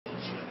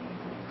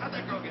how'd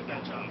that girl get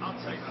that job? I'll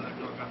tell you how that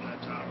girl got that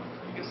job.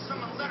 Because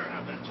someone let her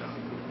have that job.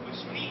 Which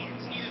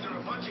means either there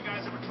were a bunch of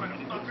guys that were trying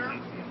to fuck her,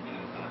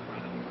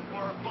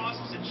 or her boss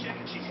was a chick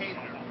and she hated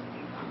her.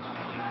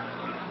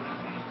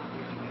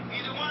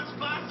 Either one's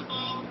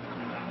possible.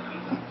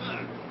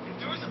 Look, if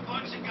there was a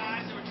bunch of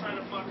guys that were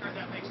trying to fuck her,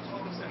 that makes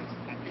total sense.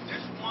 If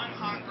there's one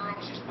hot girl,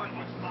 she's working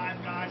with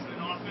 5 guys in an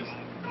office,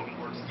 no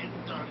work's getting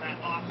done in that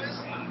office.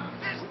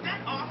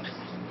 That office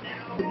is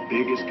now... The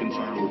biggest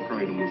concern with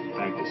Kratom was the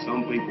fact that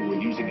some people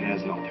were using it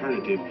as an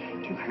alternative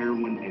to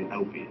heroin and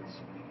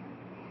opiates.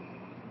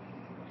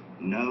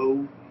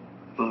 No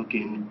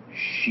fucking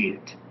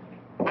shit.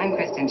 I'm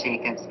Kristen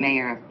Jacobs,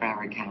 mayor of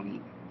Broward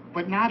County.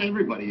 But not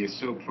everybody is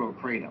so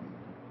pro-Kratom.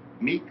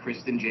 Meet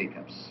Kristen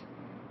Jacobs.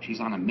 She's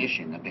on a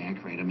mission to ban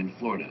Kratom in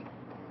Florida.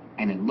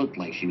 And it looked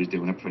like she was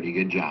doing a pretty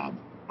good job.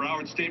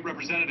 Broward State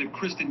Representative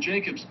Kristen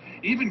Jacobs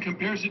even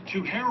compares it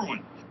to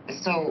heroin.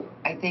 So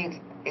I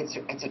think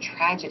it's a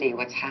tragedy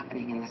what's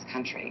happening in this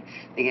country,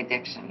 the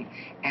addiction,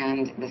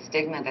 and the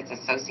stigma that's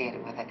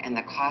associated with it, and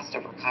the cost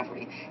of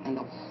recovery, and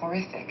the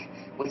horrific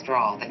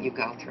withdrawal that you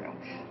go through.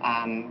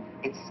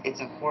 It's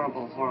a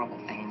horrible, horrible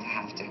thing to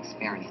have to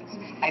experience.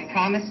 I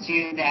promised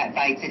you that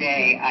by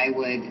today I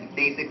would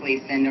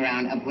basically send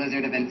around a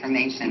blizzard of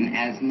information,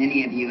 as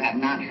many of you have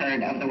not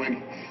heard of the word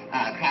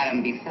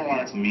Kratom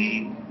before. To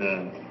me,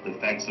 the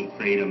effects of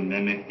Kratom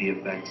mimic the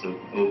effects of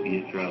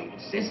opiate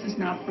drugs. This is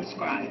not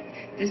prescribed.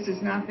 This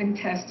has not been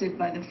tested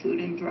by the Food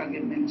and Drug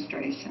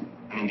Administration.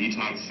 I mean,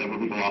 detox several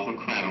people off of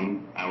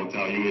Kratom. I will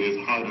tell you, it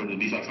is harder to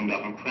detox somebody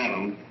off of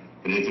Kratom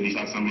than it is to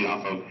detox somebody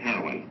off of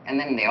heroin. And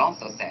then they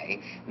also say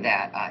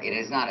that it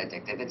is not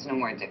addictive. It's no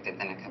more addictive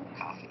than a cup of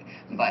coffee.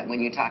 But when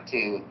you talk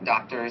to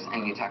doctors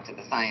and you talk to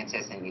the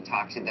scientists and you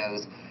talk to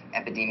those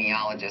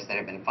epidemiologists that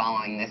have been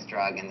following this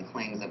drug and the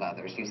claims of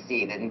others, you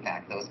see that, in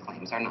fact, those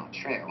claims are not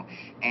true.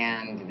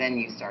 And then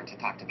you start to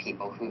talk to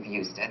people who've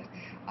used it,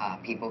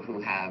 people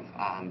who have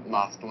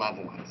lost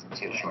loved ones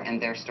to it,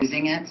 and they're still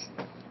using it.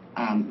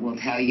 Will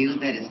tell you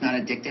that it's not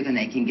addictive and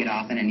they can get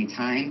off at any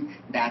time.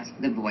 That's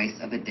the voice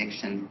of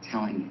addiction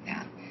telling you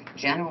that.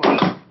 Generally,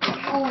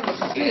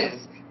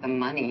 is the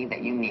money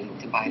that you need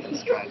to buy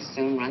those drugs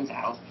soon runs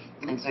out,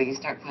 and so you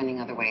start finding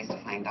other ways to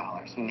find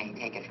dollars. You may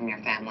take it from your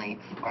family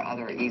or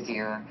other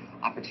easier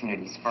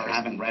opportunities first. I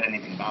haven't read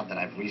anything about that.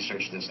 I've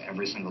researched this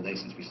every single day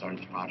since we started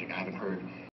this project. I haven't heard